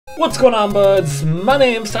What's going on, buds? My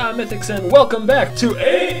name's Tom Mythics, and welcome back to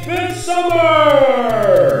 8-Bit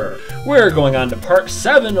Summer! We're going on to part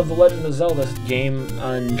 7 of the Legend of Zelda game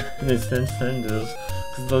on Nintendo.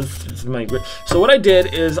 So what I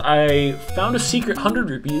did is I found a secret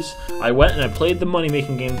 100 rupees. I went and I played the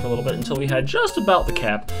money-making game for a little bit until we had just about the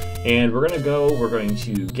cap. And we're going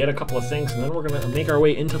to get a couple of things, and then we're going to make our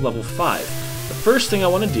way into level 5. The first thing I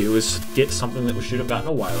want to do is get something that we should have gotten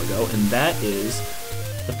a while ago, and that is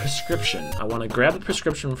the prescription. I want to grab the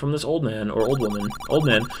prescription from this old man, or old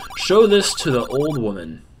man, show this to the old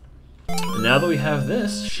woman. And now that we have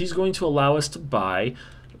this, she's going to allow us to buy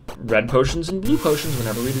red potions and blue potions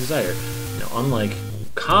whenever we desire. Now, unlike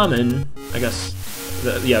common, I guess,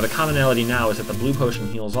 the commonality now is that the blue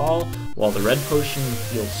potion heals all, while the red potion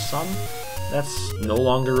heals some. That's no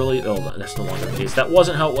longer really, that's no longer the case. That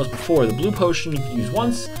wasn't how it was before. The blue potion you can use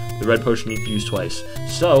once, the red potion you can use twice.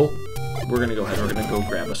 So, we're gonna go ahead and we're gonna go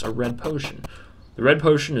grab us a red potion. The red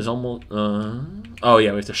potion is almost, oh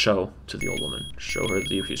yeah, we have to show to the old woman. Show her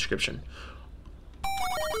the prescription.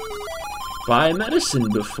 Buy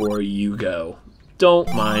medicine before you go.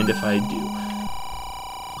 Don't mind if I do.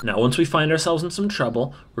 Now, once we find ourselves in some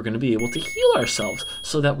trouble, we're going to be able to heal ourselves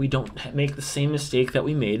so that we don't make the same mistake that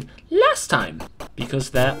we made last time. Because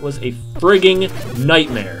that was a frigging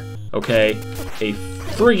nightmare, okay? A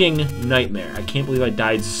frigging nightmare. I can't believe I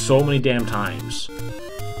died so many damn times.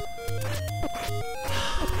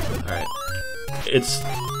 Alright.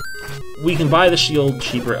 We can buy the shield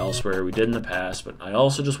cheaper elsewhere. We did in the past, but I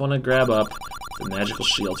also just want to grab up the magical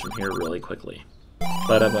shield from here really quickly.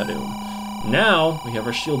 Ba-da-ba-doom. Now, we have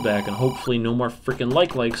our shield back, and hopefully no more freaking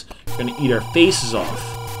likes are going to eat our faces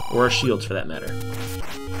off. Or our shields, for that matter.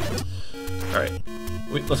 Alright.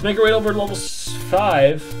 Let's make our way over to level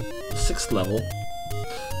 5, 6th level.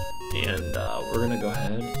 And we're going to go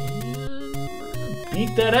ahead and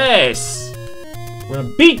beat that ass! We're going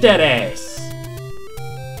to beat that ass!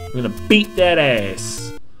 I'm gonna beat that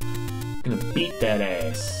ass. I'm gonna beat that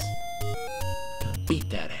ass. I'm gonna beat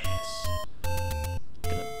that ass.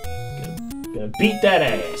 Gonna beat that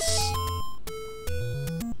ass.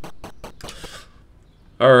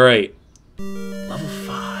 Alright. Level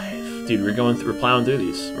 5. Dude, we're plowing through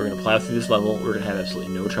these. We're gonna plow through this level. We're gonna have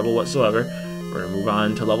absolutely no trouble whatsoever. We're gonna move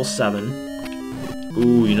on to level 7.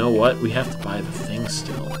 Ooh, you know what? We have to buy the thing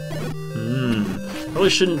still. Probably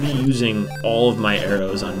shouldn't be using all of my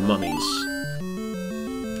arrows on mummies.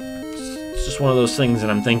 It's just one of those things that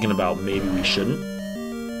I'm thinking about. Maybe we shouldn't.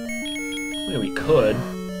 Maybe we could.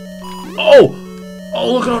 Oh!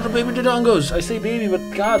 Oh, look at all the baby dodongos! I say baby, but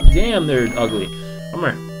god damn, they're ugly. Come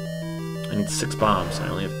here. I need 6 bombs. I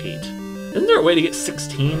only have 8. Isn't there a way to get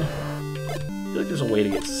 16? I feel like there's a way to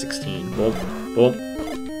get 16. Boom. Boom.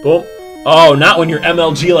 Boom. Oh, not when you're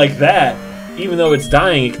MLG like that. Even though it's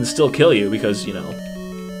dying, it can still kill you because, you know,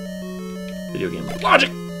 video game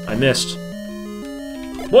logic. I missed.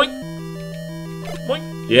 Boink! Boink!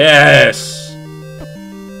 Yes!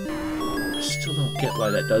 I still don't get why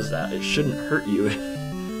that does that. It shouldn't hurt you.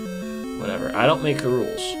 Whatever. I don't make the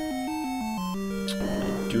rules.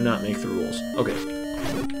 I do not make the rules. Okay.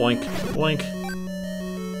 Boink. Boink.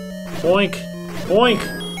 Boink. Boink!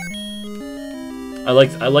 I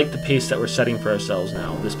like the pace that we're setting for ourselves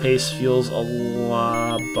now. This pace feels a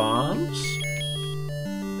lot bombs.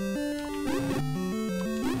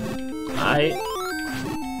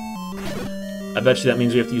 I bet you that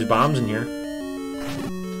means we have to use bombs in here.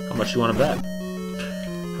 How much do you want to bet?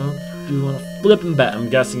 How do you want to flip and bet? I'm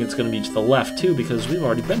guessing it's going to be to the left too because we've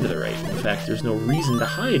already been to the right. In fact, there's no reason to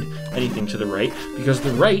hide anything to the right because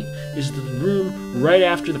the right is the room right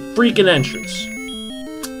after the freaking entrance.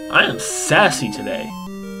 I am sassy today.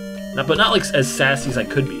 But not like as sassy as I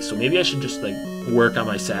could be, so maybe I should just like work on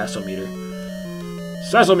my sassometer.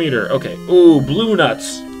 Sassometer, okay. Ooh, blue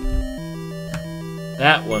nuts.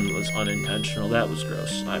 That one was unintentional. That was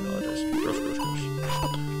gross. I apologize. Gross, gross, gross.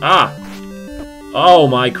 Ah! Oh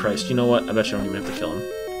my Christ. You know what? I bet you don't even have to kill him.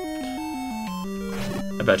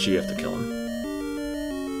 I bet you have to kill him.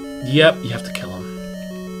 Yep, you have to kill him.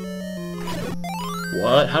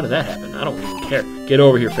 What? How did that happen? I don't even care. Get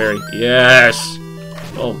over here, fairy. Yes!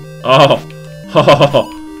 Oh. Oh. Oh.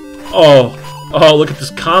 Oh. Oh, look at this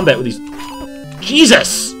combat with these...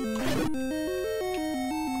 Jesus!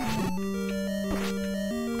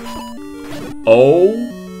 Oh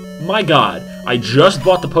my god. I just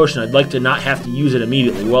bought the potion. I'd like to not have to use it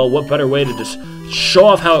immediately. Well, what better way to just show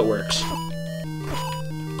off how it works?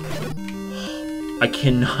 I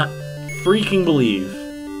cannot freaking believe...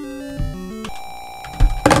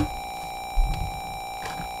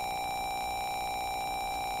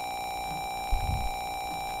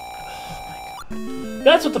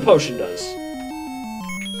 That's what the potion does.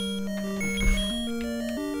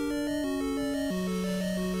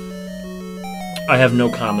 I have no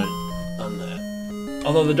comment on that.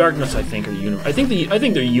 Although the Darknuts, I think, are I think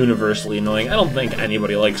they're universally annoying. I don't think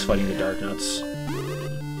anybody likes fighting the Darknuts.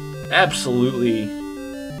 Absolutely.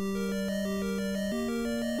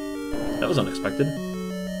 That was unexpected.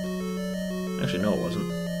 Actually, no, it wasn't.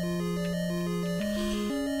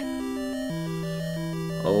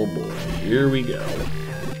 Oh boy, here we go.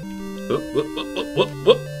 Whoop, whoop, whoop, whoop,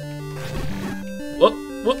 whoop. Whoop,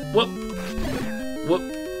 whoop, whoop. Whoop.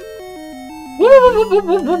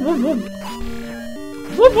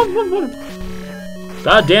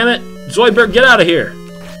 God damn it! Zoidberg, get out of here!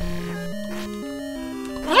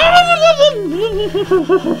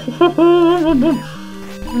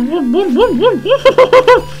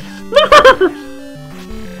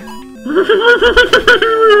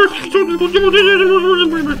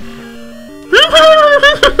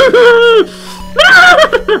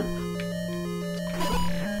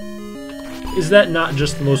 Is that not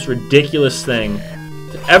just the most ridiculous thing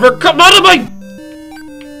to ever come out of my...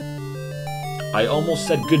 I almost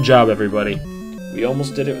said good job, everybody. We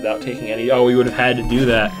almost did it without taking any... Oh, we would have had to do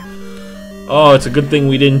that. Oh, it's a good thing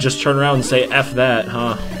we didn't just turn around and say F that,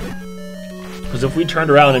 huh? Because if we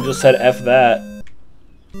turned around and just said F that...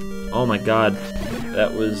 Oh my god.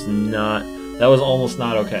 That was not... That was almost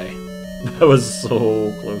not okay. That was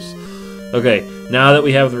so close. Okay, now that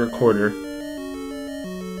we have the recorder...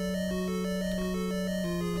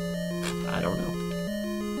 I don't know.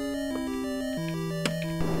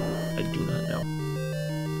 I do not know.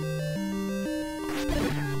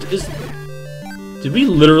 Did we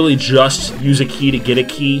literally just use a key to get a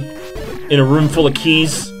key? In a room full of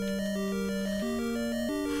keys?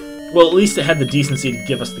 Well, at least it had the decency to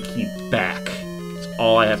give us the key back. That's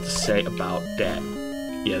all I have to say about that.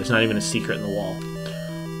 Yeah, there's not even a secret in the wall.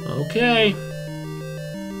 Okay.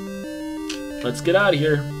 Let's get out of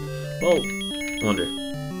here. Whoa. Wonder.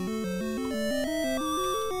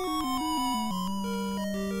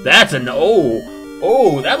 That's an...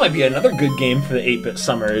 Oh, that might be another good game for the 8-bit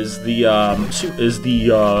summer. Is the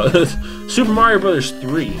Super Mario Brothers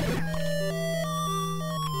 3.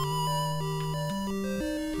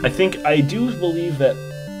 I do believe that.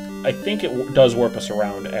 I think it does warp us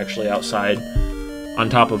around actually outside, on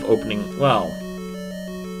top of opening. Well,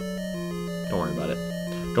 don't worry about it.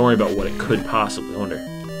 Don't worry about what it could possibly. I wonder.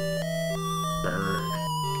 Burn.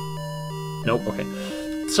 Nope. Okay.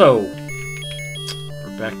 So.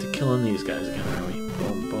 Back to killing these guys again, are we?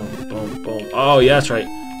 Boom, boom, boom, boom. Oh, yeah, that's right.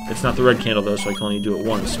 It's not the red candle, though, so I can only do it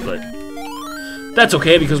once, but... That's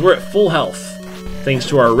okay, because we're at full health. Thanks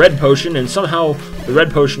to our red potion, and somehow the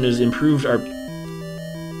red potion has improved our...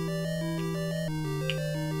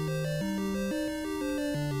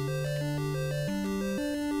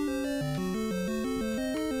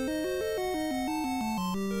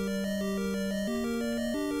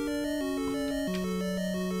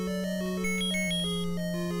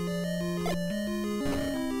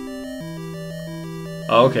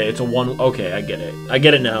 Okay, it's a one... Okay, I get it. I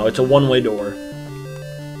get it now. It's a one-way door.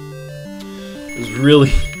 I was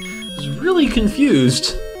really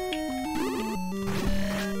confused.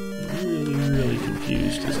 Really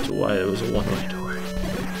confused as to why it was a one-way door.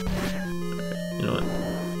 Okay, you know what?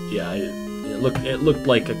 Yeah, it looked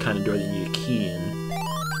like a kind of door that you need a key in.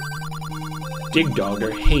 Dig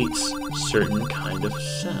Dogger hates certain kind of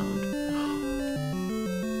sound.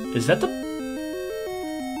 Is that the...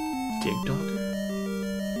 Dig Dogger?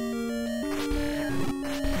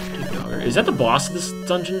 Is that the boss of this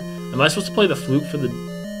dungeon? Am I supposed to play the flute for the...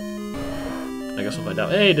 I guess we'll find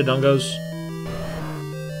out. Hey, Dodongos.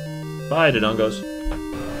 Bye, Dodongos.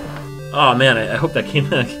 Oh man, I hope that came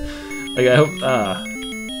back. Like, I hope...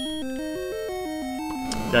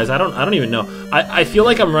 Guys, I don't even know. I feel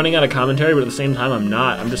like I'm running out of commentary, but at the same time, I'm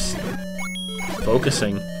not. I'm just...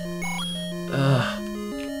 focusing.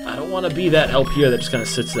 I don't want to be that LPer that just kind of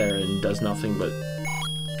sits there and does nothing but...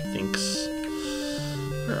 thinks...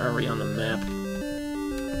 Where are we on the map?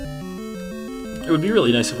 It would be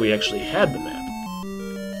really nice if we actually had the map.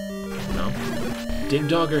 No? Dig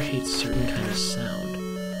Dogger hates certain kind of sound.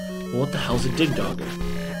 Well, what the hell's a Dig Dogger?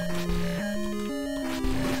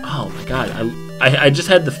 Oh my god, I just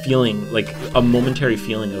had the feeling, like, a momentary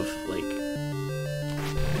feeling of, like,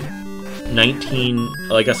 19...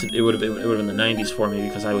 Well, I guess it would have been the 90s for me,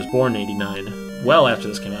 because I was born in '89, well after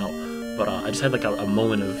this came out. But I just had, like, a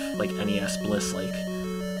moment of, like, NES bliss, like...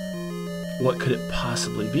 What could it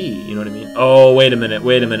possibly be? You know what I mean? Oh, wait a minute.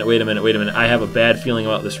 I have a bad feeling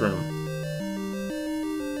about this room.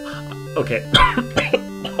 Okay.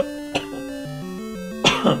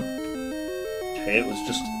 Okay. okay? It was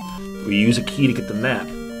just, we use a key to get the map.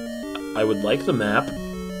 I would like the map,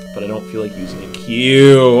 but I don't feel like using a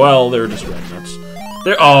key. Well, they're just red nuts.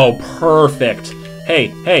 They're, oh, perfect. Hey,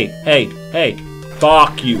 hey, hey, hey,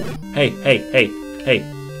 fuck you. Hey, hey, hey, hey,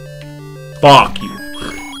 fuck you.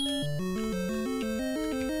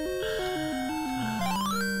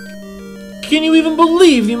 Can you even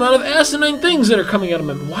believe the amount of asinine things that are coming out of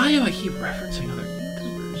my... Why do I keep referencing other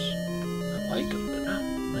YouTubers? I like them, but not,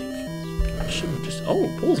 like... I shouldn't just...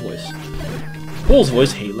 Oh, Pool's voice. Pool's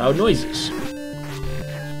voice hate loud noises.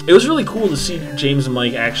 It was really cool to see James and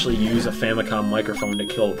Mike actually use a Famicom microphone to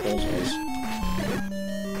kill Pool's voice.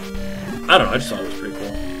 I don't know, I just thought it was pretty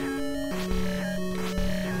cool.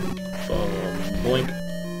 Boink.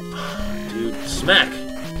 Dude, smack!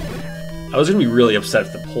 I was gonna be really upset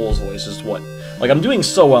if the Pole's voice is what... Like, I'm doing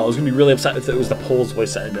so well, I was gonna be really upset if it was the Pole's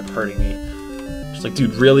voice that ended up hurting me. Just like,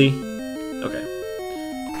 dude, really? Okay.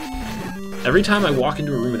 Every time I walk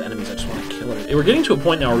into a room with enemies, I just want to kill it. We're getting to a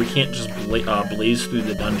point now where we can't just blaze through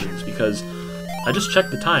the dungeons, because I just checked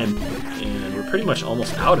the time, and we're pretty much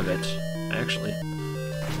almost out of it, actually.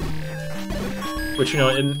 Which, you know,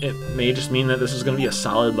 it may just mean that this is gonna be a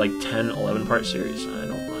solid, like, 10, 11-part series. I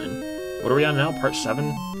don't mind. What are we on now? Part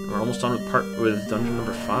 7? We're almost done with dungeon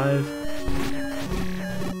number 5.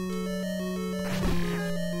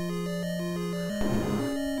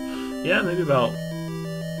 Yeah, maybe about...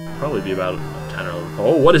 Probably be about 10 or 11.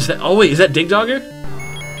 Oh, what is that? Oh, wait, is that Dig Dogger?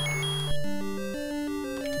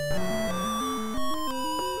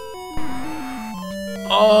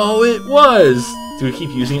 Oh, it was! Do we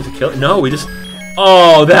keep using it to kill it? No, we just...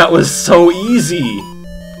 Oh, that was so easy!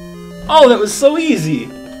 Oh, that was so easy!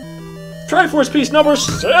 Triforce piece number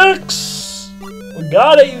 6! We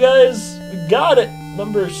got it, you guys! We got it!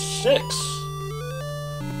 Number 6.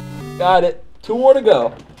 Got it. 2 more to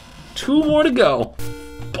go. 2 more to go.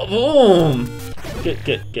 Boom!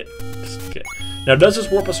 Get. Now, does this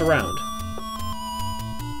warp us around?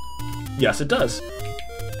 Yes, it does.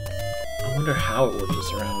 I wonder how it warps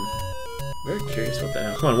us around. I'm very curious about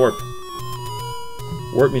that. Come on, warp.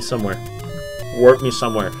 Warp me somewhere. Warp me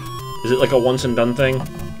somewhere. Is it like a once and done thing?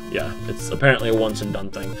 Yeah, it's apparently a once and done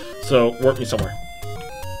thing. So, warp me somewhere.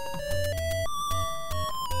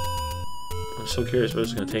 I'm so curious where this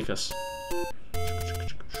is going to take us.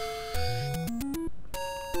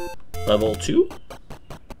 Level 2?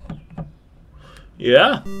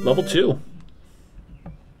 Yeah, level 2.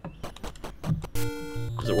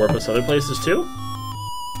 Does it warp us other places too?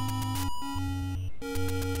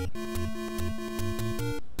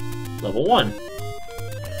 Level 1.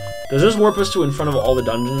 Does this warp us to in front of all the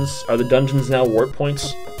dungeons? Are the dungeons now warp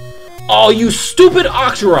points? Oh, you stupid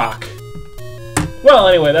Octorok! Well,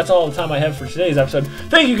 anyway, that's all the time I have for today's episode.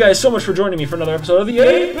 Thank you guys so much for joining me for another episode of the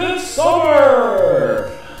 8-Bit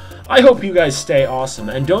Summer! I hope you guys stay awesome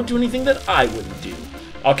and don't do anything that I wouldn't do.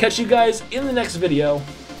 I'll catch you guys in the next video.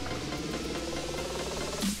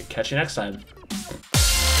 Catch you next time.